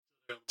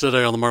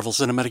Today on the Marvel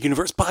Cinematic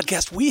Universe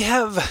podcast, we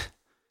have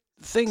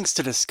things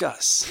to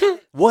discuss.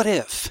 What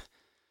if?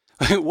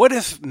 What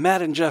if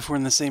Matt and Jeff were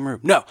in the same room?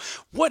 No.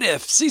 What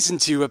if Season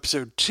 2,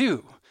 Episode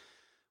 2?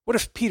 What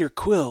if Peter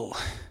Quill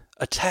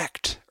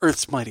attacked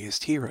Earth's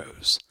mightiest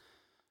heroes?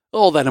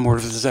 All that and more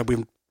of this that we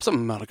have some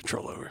amount of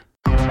control over.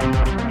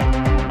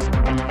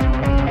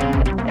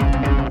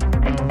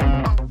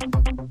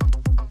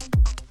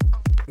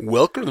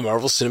 Welcome to the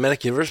Marvel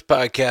Cinematic Universe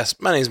podcast.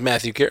 My name is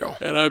Matthew Carroll.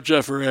 And I'm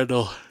Jeff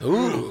Randall.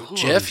 Ooh,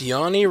 Jeff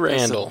Yanni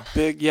Randall.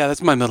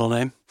 That's my middle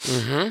name.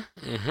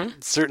 Mm-hmm.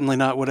 Certainly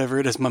not whatever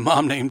it is my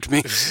mom named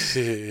me.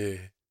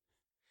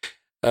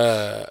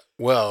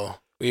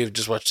 Well, we have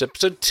just watched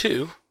episode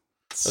 2 of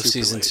Super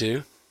season late.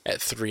 2 at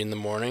 3 in the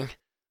morning.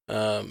 Give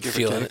or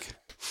Feeling take.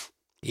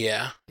 it.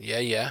 Yeah.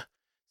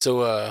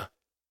 So,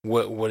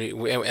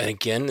 and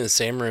again, in the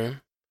same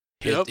room,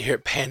 here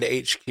at Panda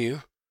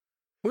HQ.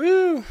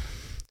 Woo!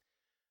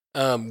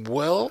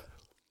 Well,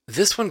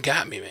 this one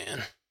got me,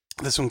 man.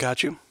 This one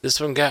got you? This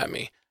one got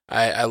me.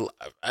 I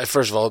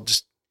first of all,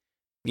 just,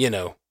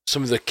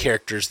 some of the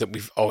characters that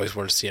we've always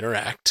wanted to see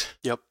interact.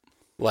 Yep.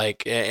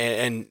 Like,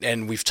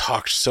 and we've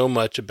talked so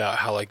much about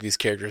how, like, these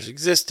characters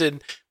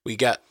existed. We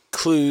got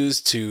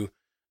clues to,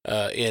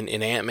 in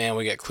Ant-Man,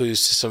 we got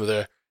clues to some of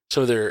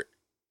their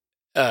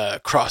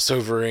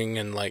crossovering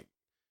and, like,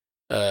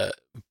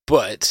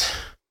 but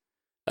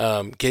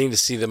getting to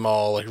see them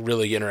all, like,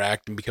 really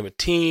interact and become a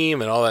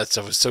team and all that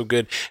stuff was so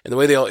good. And the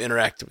way they all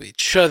interacted with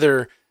each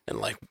other and,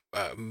 like,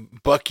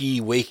 Bucky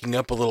waking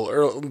up a little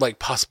early, like,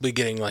 possibly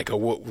getting, like,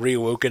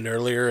 reawoken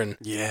earlier. And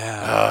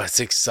yeah, it's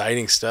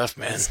exciting stuff,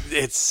 man.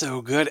 It's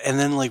so good. And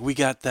then, like, we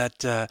got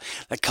that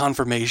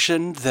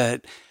confirmation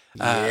that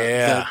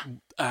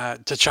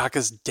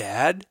T'Chaka's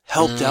dad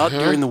helped out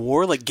during the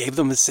war, like, gave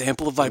them a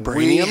sample of vibranium.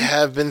 We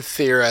have been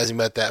theorizing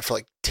about that for,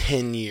 like,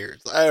 10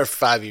 years or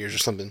 5 years or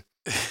something.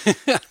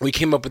 We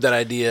came up with that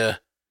idea.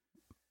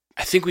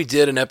 I think we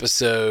did an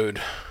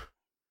episode.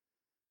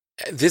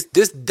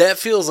 That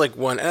feels like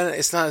one.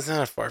 It's not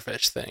a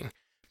far-fetched thing,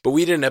 but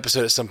we did an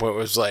episode at some point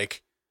where it was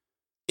like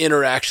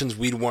interactions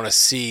we'd want to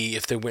see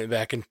if they went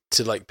back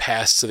into, like,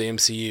 past to the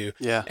MCU.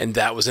 Yeah, and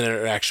that was an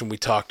interaction we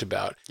talked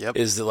about. Yep.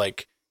 Is that,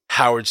 like,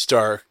 Howard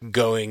Stark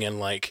going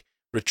and, like,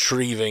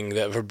 retrieving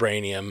that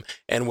vibranium,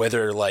 and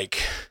whether,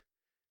 like,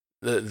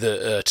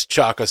 the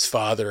T'Chaka's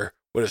father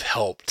would have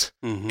helped.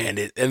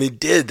 Mm-hmm. And they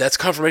did. That's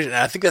confirmation. And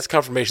I think that's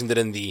confirmation that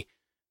in the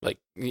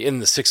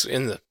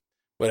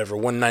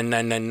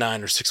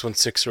 19999 or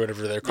 616 or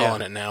whatever they're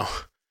calling it now,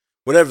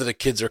 whatever the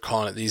kids are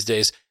calling it these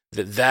days,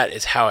 that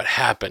is how it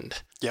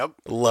happened. Yep.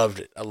 Loved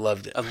it. I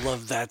loved it. I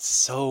love that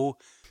so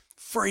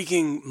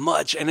freaking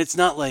much. And it's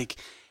not like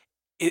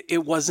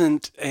it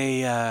wasn't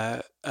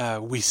a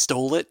we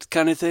stole it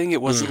kind of thing.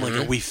 It wasn't like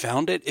a we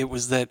found it. It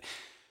was that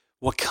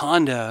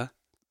Wakanda,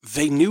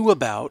 they knew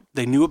about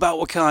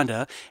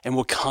Wakanda, and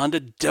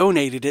Wakanda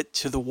donated it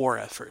to the war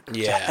effort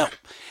to help.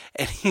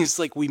 And he's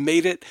like, we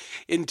made it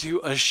into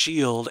a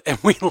shield and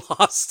we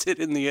lost it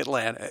in the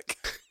Atlantic.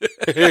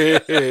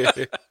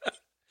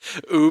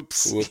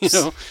 Oops.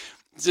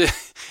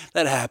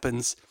 That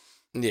happens.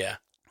 Yeah.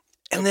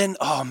 And then,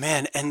 oh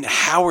man, and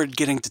Howard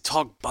getting to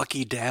talk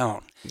Bucky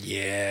down.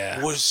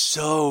 Yeah. Was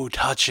so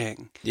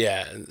touching.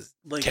 Yeah.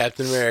 Like,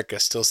 Captain America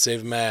still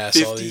saved my ass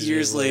 50 all these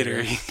years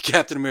later.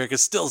 Captain America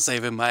still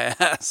saving my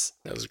ass.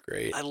 That was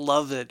great. I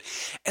love it.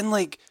 And,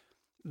 like,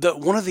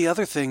 one of the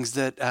other things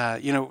that,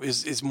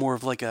 is more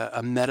of like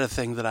a meta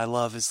thing that I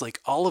love is,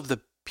 like, all of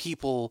the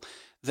people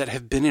that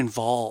have been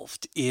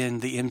involved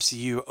in the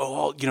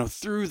MCU,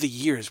 through the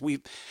years.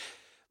 We've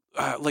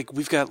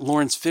got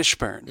Lawrence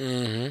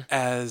Fishburne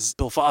as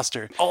Bill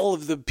Foster. All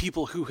of the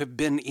people who have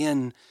been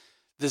in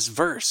this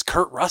verse,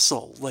 Kurt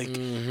Russell, like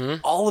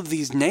all of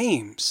these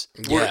names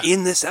were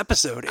in this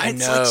episode. And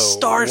it's like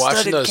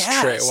star-studded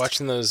cast.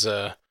 Watching those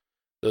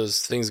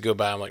things go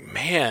by, I'm like,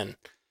 man,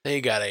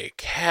 they got a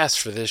cast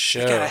for this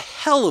show. They got a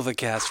hell of a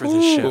cast for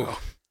this show.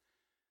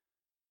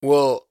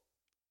 Well,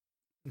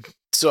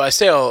 so I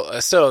say all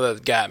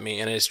that got me,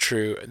 and it's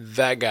true.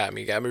 That got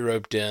me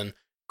roped in.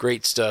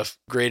 Great stuff,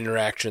 great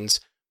interactions,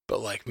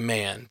 but, like,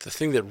 man, the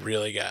thing that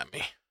really got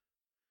me,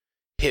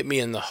 hit me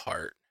in the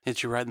heart.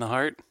 Hit you right in the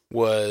heart?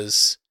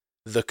 Was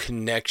the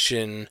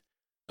connection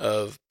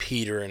of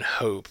Peter and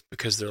Hope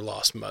because they're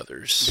lost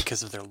mothers.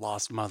 Because of their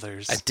lost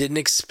mothers. I didn't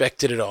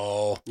expect it at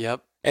all.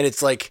 Yep. And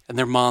it's like... And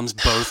their moms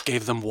both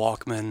gave them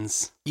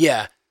Walkmans.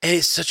 Yeah, and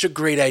it's such a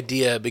great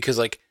idea because,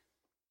 like,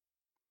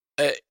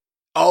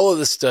 all of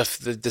the stuff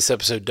that this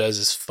episode does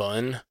is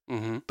fun,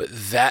 but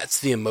that's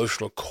the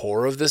emotional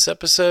core of this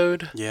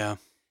episode. Yeah.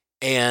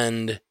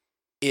 And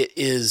it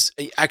is,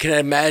 I can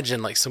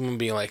imagine, like, someone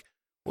being like,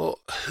 well,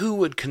 who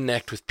would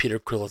connect with Peter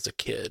Quill as a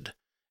kid?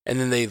 And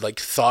then they, like,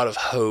 thought of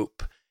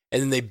Hope,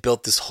 and then they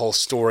built this whole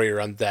story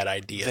around that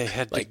idea. They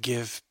had to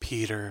give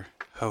Peter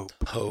hope.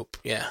 Hope,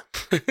 yeah.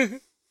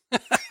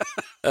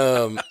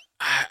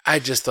 I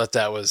just thought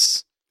that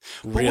was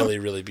really,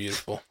 really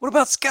beautiful. What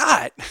about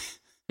Scott?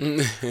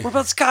 What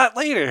about Scott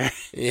later?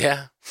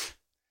 Yeah.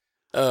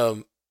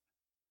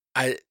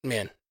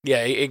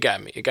 Yeah, it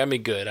got me. It got me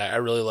good. I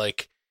really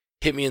like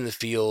hit me in the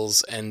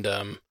feels, and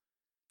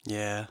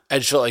Yeah. I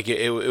just felt like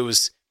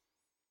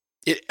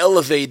it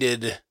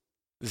elevated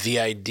the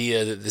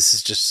idea that this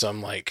is just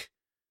some like,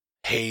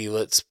 hey,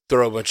 let's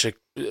throw a bunch of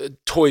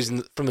toys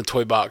from the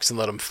toy box and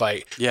let them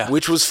fight. Yeah.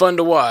 Which was fun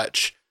to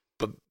watch,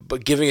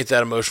 but giving it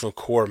that emotional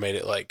core made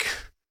it like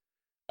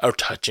a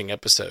touching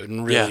episode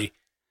and really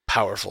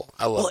powerful.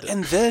 I loved it.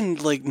 And then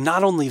like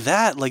not only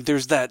that, like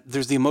there's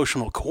the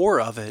emotional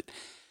core of it.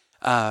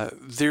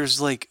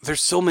 There's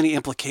so many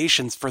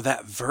implications for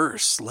that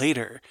verse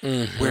later,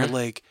 where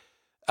like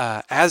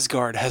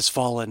Asgard has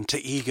fallen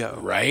to Ego,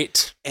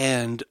 right?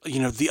 And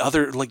the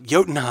other, like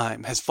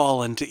Jotunheim has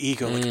fallen to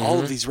Ego. Like all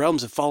of these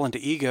realms have fallen to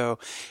Ego,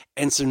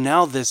 and so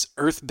now this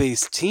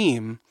Earth-based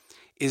team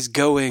is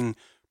going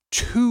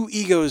to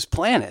Ego's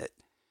planet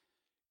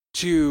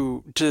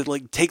to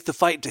like take the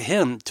fight to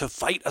him, to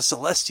fight a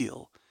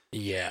Celestial.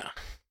 Yeah.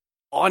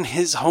 On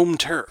his home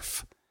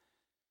turf.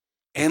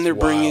 And they're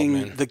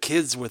bringing the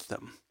kids with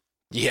them.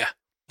 Yeah.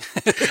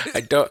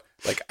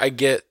 I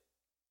get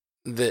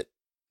that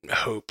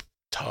Hope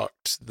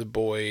talked the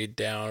boy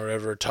down or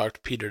whatever,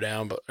 talked Peter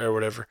down, or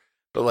whatever.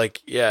 But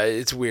like, yeah,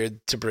 it's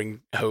weird to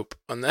bring Hope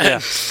on that. Yeah.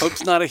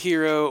 Hope's not a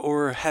hero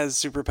or has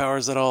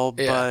superpowers at all,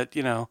 but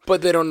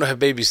But they don't have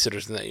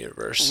babysitters in that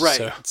universe.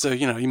 Right. So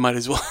you might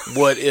as well.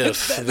 What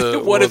if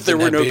what if there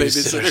were no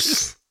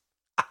babysitters?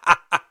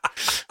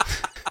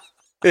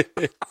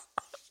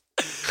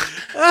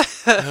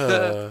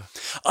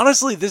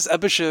 Honestly, this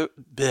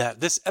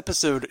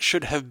episode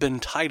should have been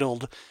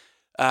titled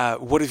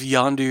 "What if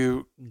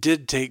Yondu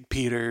did take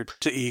Peter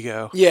to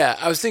Ego?" Yeah,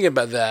 I was thinking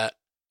about that,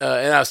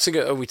 and I was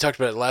thinking we talked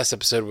about it last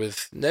episode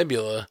with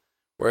Nebula,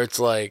 where it's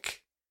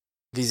like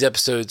these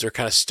episodes are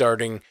kind of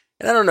starting,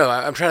 and I don't know.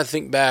 I'm trying to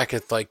think back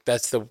if like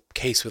that's the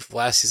case with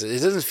last season. It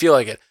doesn't feel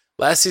like it.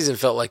 Last season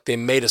felt like they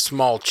made a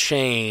small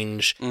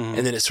change, and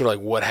then it's sort of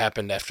like what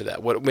happened after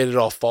that, what made it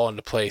all fall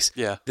into place.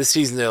 Yeah. This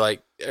season, they're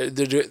like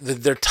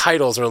their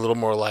titles are a little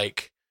more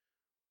like,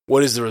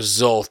 what is the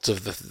result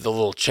of the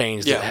little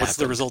change? Yeah. That What's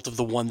the happened? result of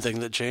the one thing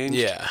that changed?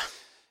 Yeah.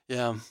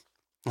 Yeah.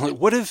 Like,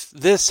 what if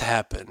this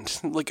happened?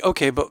 Like,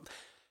 okay, but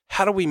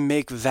how do we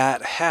make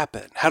that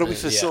happen? How do we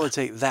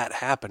facilitate that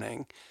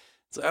happening?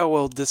 It's like, oh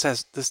well, this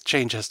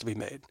change has to be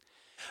made.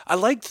 I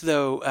liked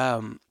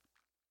though.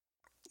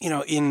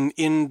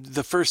 In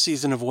the first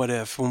season of What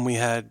If, when we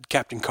had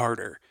Captain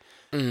Carter,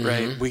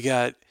 right? We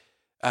got,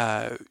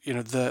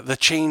 the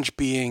change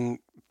being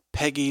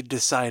Peggy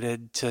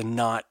decided to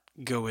not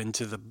go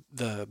into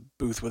the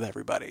booth with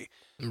everybody.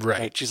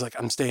 Right? She's like,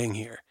 I'm staying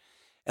here.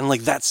 And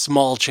like that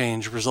small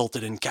change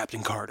resulted in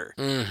Captain Carter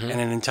and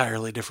an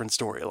entirely different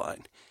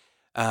storyline.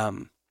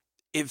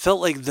 It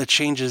felt like the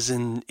changes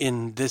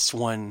in this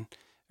one,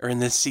 or in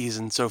this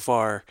season so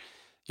far,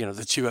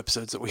 the 2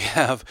 episodes that we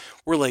have,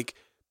 were like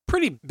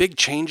pretty big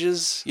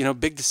changes,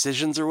 big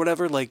decisions or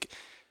whatever, like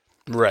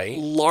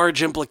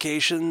large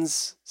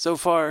implications so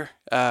far,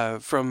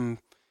 from,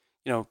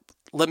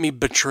 let me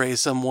betray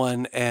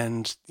someone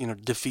and,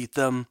 defeat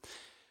them.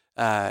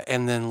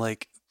 And then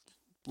like,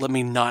 let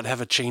me not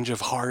have a change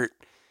of heart,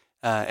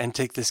 and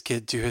take this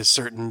kid to his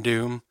certain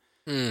doom.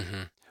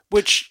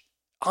 Which,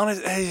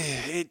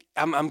 honestly,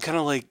 I'm kind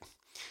of like,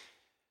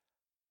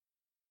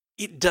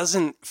 it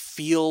doesn't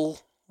feel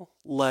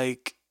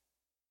like,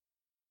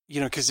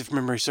 because if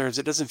memory serves,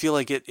 it doesn't feel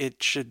like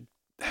it should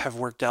have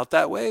worked out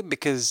that way,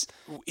 because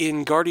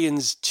in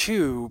Guardians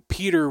 2,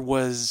 Peter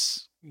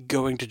was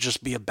going to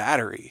just be a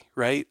battery,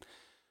 right?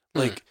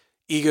 Like,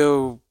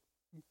 Ego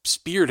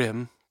speared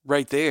him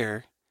right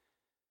there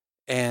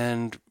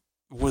and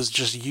was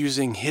just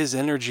using his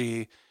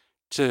energy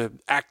to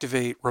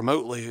activate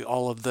remotely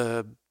all of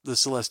the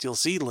celestial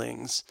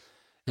seedlings.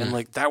 And,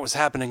 like, that was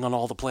happening on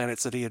all the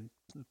planets that he had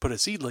put a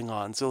seedling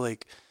on. So,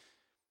 like,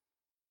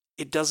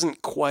 it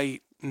doesn't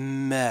quite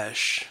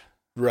mesh.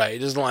 Right. It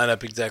doesn't line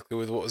up exactly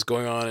with what was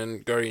going on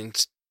in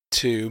Guardians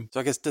 2. So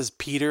I guess, does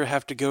Peter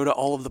have to go to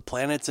all of the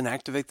planets and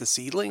activate the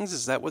seedlings?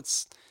 Is that what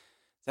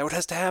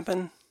has to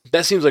happen?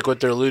 That seems like what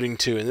they're alluding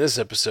to in this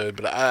episode,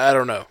 but I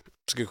don't know.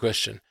 It's a good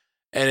question.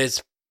 And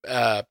it's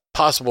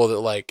possible that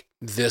like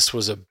this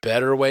was a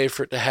better way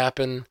for it to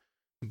happen,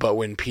 but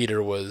when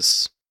Peter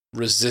was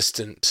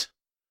resistant,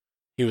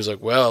 he was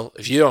like, well,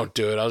 if you don't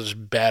do it, I'll just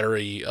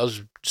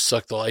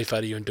suck the life out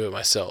of you and do it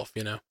myself,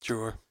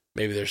 Sure.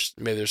 Maybe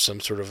there's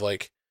some sort of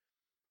like,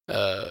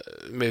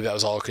 maybe that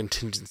was all a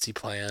contingency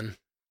plan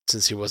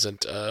since he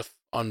wasn't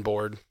on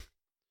board.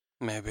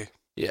 Maybe.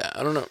 Yeah,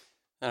 I don't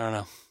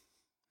know.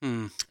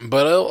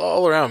 But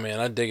all around, man,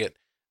 I dig it.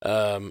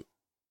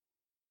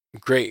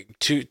 Great,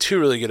 two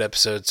really good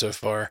episodes so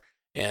far,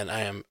 and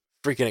I am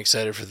freaking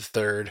excited for the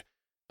third.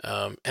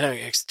 And I'm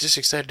just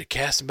excited to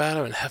cast about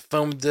them and have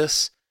fun with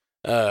this.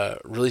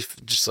 Really,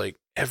 just like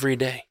every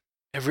day,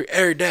 every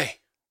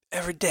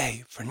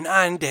day for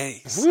 9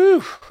 days.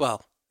 Woo!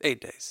 Well,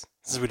 8 days,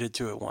 since we did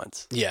 2 at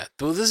once. Yeah,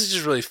 well, this is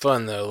just really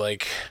fun though.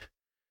 Like,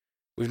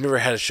 we've never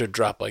had a show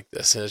drop like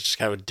this, and it's just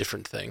kind of a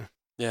different thing.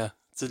 Yeah,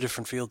 it's a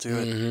different feel to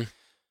it.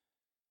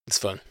 It's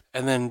fun.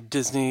 And then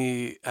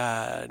Disney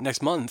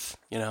next month,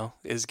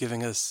 is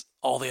giving us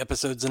all the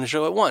episodes in a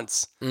show at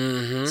once.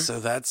 Mm-hmm. So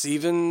that's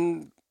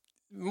even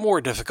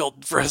more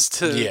difficult for us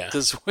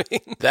to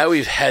swing. That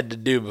we've had to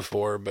do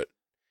before, but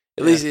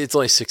at least it's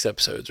only 6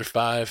 episodes or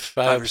five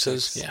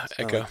episodes. 6, yeah,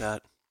 Echo. like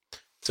that.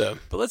 So,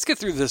 but let's get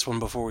through this one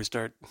before we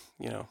start,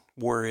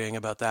 worrying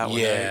about that one.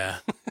 Yeah,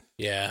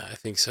 yeah, I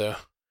think so.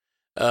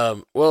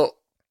 Well,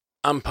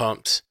 I'm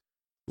pumped.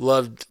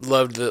 Loved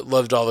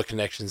all the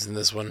connections in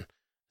this one.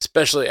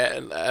 Especially,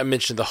 I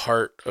mentioned the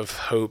heart of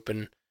Hope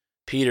and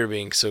Peter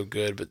being so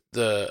good,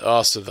 but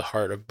also the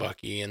heart of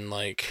Bucky, and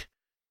like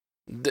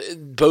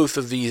both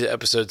of these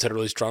episodes had a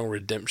really strong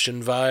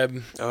redemption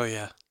vibe. Oh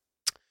yeah,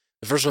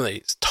 the first one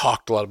they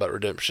talked a lot about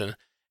redemption,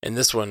 and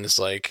this one is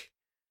like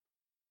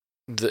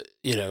the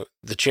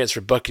chance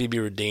for Bucky to be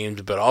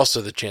redeemed, but also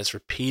the chance for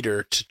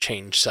Peter to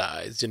change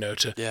sides.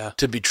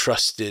 To be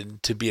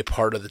trusted, to be a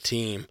part of the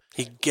team.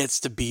 He gets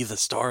to be the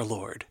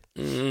Star-Lord.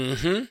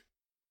 Mm-hmm.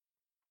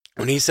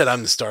 When he said,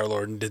 "I'm the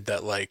Star-Lord," and did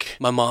that, like...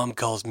 My mom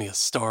calls me a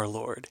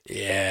Star-Lord.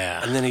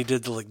 Yeah. And then he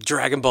did the, like,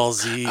 Dragon Ball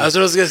Z. That's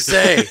what I was going to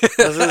say.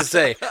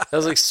 That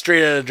was, like,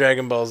 straight out of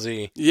Dragon Ball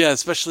Z. Yeah,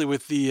 especially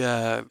with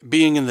the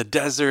being in the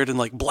desert and,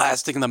 like,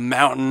 blasting the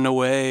mountain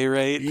away,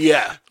 right?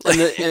 Yeah. And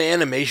the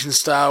animation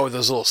style with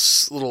those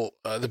little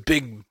the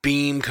big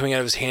beam coming out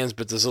of his hands,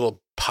 but those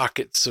little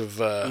pockets of,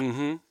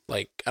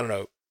 like, I don't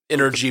know,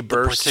 energy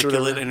bursts. The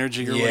particulate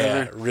energy or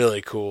whatever. Yeah,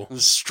 really cool. It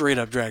was straight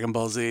up Dragon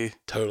Ball Z.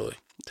 Totally.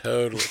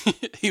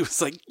 He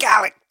was like,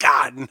 Gallic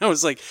God. And I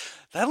was like,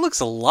 that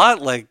looks a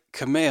lot like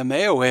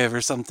Kamehameha Wave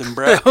or something,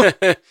 bro.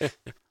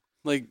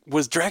 Like,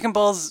 was Dragon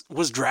Ball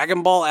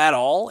at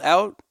all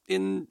out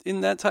in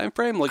that time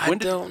frame? Like, I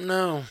don't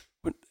know.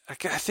 I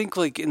think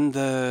like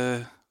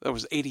that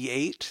was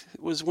 88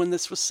 was when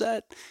this was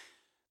set.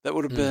 That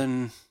would have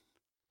been,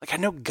 like, I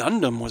know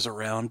Gundam was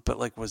around, but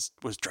like, was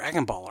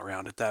Dragon Ball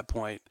around at that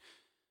point?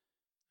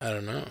 I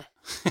don't know.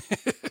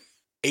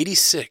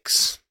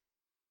 86.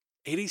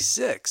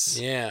 86.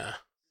 Yeah.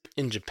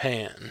 In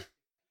Japan.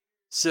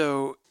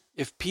 So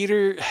if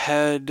Peter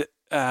had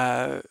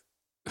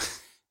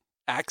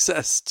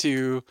access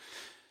to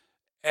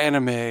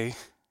anime.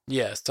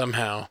 Yeah,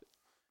 somehow.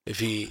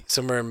 If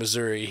somewhere in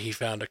Missouri, he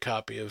found a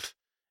copy of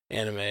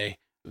anime,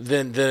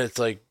 then it's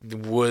like,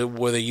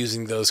 were they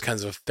using those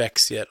kinds of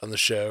effects yet on the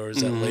show, or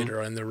is that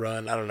later on the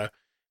run? I don't know.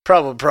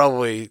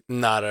 Probably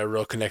not a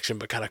real connection,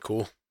 but kind of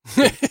cool.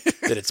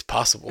 That it's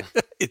possible.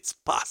 It's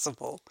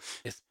possible.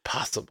 It's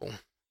possible.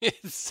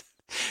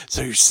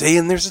 So you're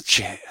saying there's a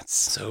chance.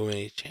 So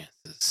many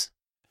chances.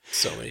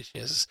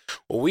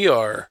 Well, we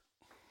are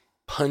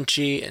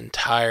punchy and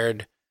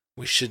tired.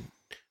 We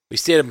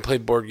stayed up and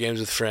played board games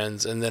with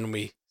friends, and then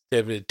we stayed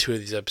up and did 2 of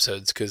these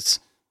episodes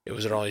because it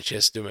was our only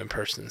chance to do them in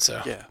person.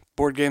 So yeah,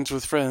 board games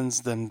with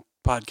friends, then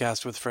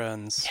podcast with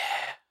friends. Yeah.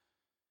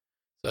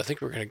 So I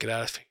think we're going to get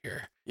out of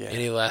here. Yeah.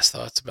 Any last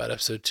thoughts about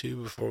episode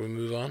 2 before we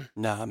move on?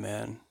 Nah,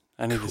 man.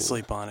 I need to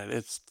sleep on it.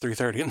 It's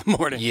 3:30 in the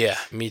morning. Yeah,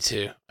 me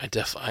too. I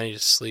need to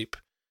sleep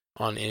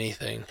on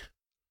anything.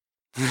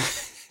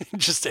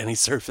 Just any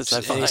surface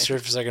Just I find. any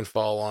surface I can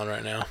fall on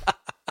right now.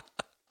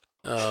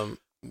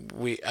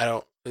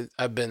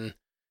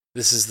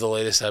 This is the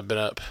latest I've been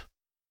up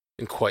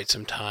in quite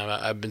some time.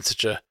 I've been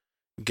such a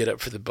get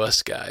up for the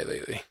bus guy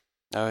lately.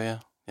 Oh,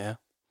 yeah. Yeah.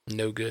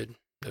 No good.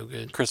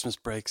 Christmas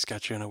breaks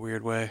got you in a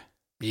weird way.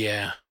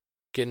 Yeah.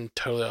 Getting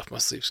totally off my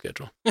sleep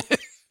schedule.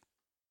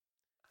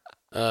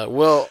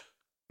 Well,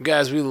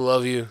 guys, we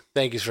love you.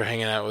 Thank you for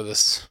hanging out with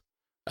us.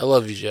 I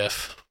love you,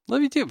 Jeff.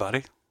 Love you too,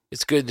 buddy.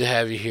 It's good to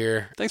have you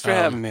here. Thanks for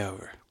having me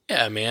over.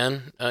 Yeah,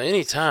 man.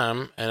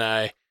 Anytime.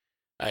 And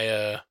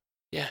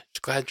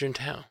just glad you're in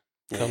town.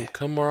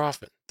 Come more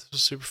often. This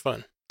was super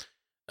fun.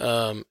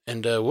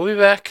 And we'll be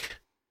back.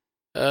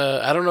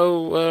 I don't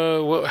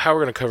know how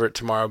we're going to cover it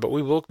tomorrow, but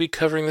we will be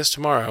covering this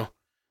tomorrow.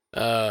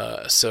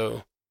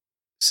 So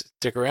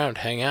stick around,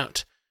 hang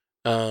out.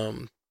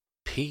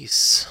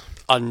 Peace.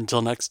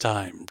 Until next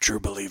time, true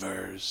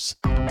believers.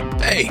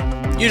 Hey,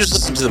 you just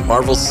listened to the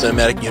Marvel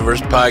Cinematic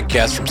Universe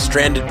podcast from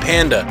Stranded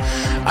Panda.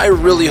 I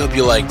really hope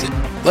you liked it.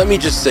 Let me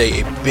just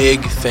say a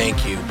big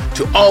thank you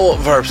to all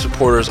of our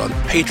supporters on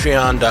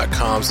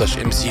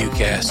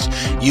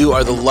patreon.com/MCUcast. You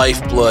are the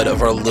lifeblood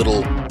of our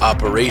little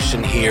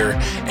operation here,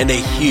 and a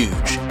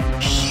huge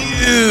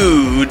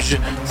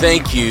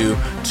thank you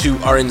to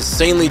our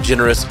insanely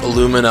generous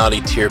Illuminati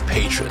tier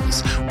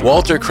patrons,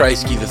 Walter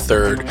Kreisky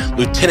III,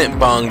 Lieutenant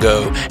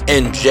Bongo,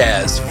 and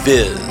Jazz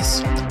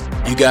Viz.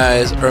 You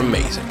guys are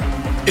amazing.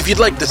 If you'd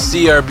like to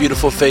see our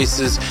beautiful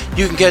faces,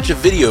 you can catch a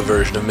video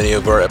version of many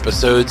of our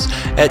episodes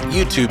at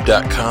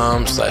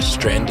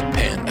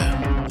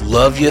youtube.com/strandedpanda.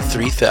 Love you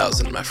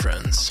 3000, my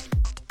friends.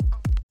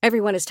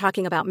 Everyone is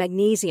talking about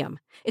magnesium.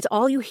 It's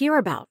all you hear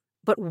about.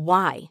 But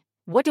why?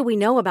 What do we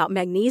know about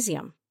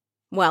magnesium?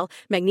 Well,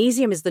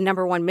 magnesium is the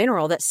 #1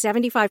 mineral that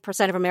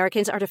 75% of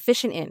Americans are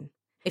deficient in.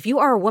 If you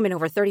are a woman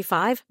over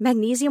 35,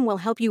 magnesium will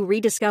help you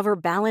rediscover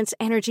balance,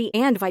 energy,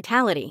 and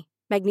vitality.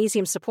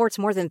 Magnesium supports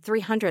more than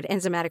 300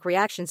 enzymatic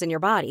reactions in your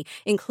body,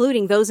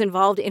 including those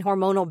involved in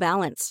hormonal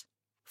balance.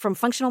 From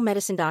functional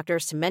medicine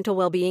doctors to mental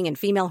well-being and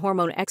female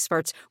hormone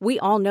experts, we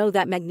all know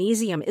that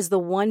magnesium is the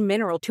one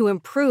mineral to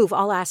improve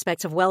all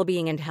aspects of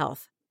well-being and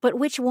health. But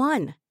which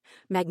one?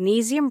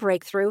 Magnesium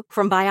Breakthrough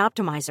from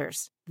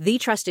Bioptimizers, the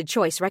trusted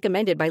choice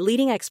recommended by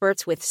leading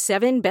experts with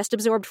 7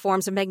 best-absorbed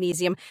forms of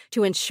magnesium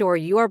to ensure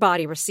your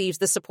body receives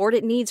the support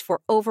it needs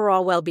for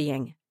overall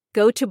well-being.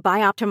 Go to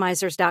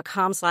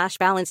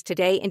bioptimizers.com/balance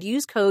today and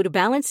use code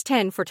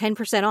BALANCE10 for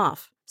 10%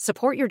 off.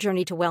 Support your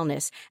journey to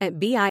wellness at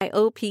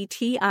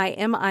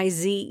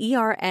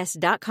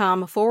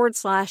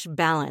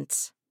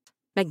bioptimizers.com/balance.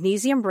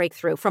 Magnesium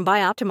Breakthrough from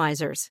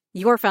Bioptimizers,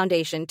 your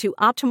foundation to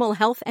optimal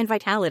health and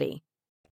vitality.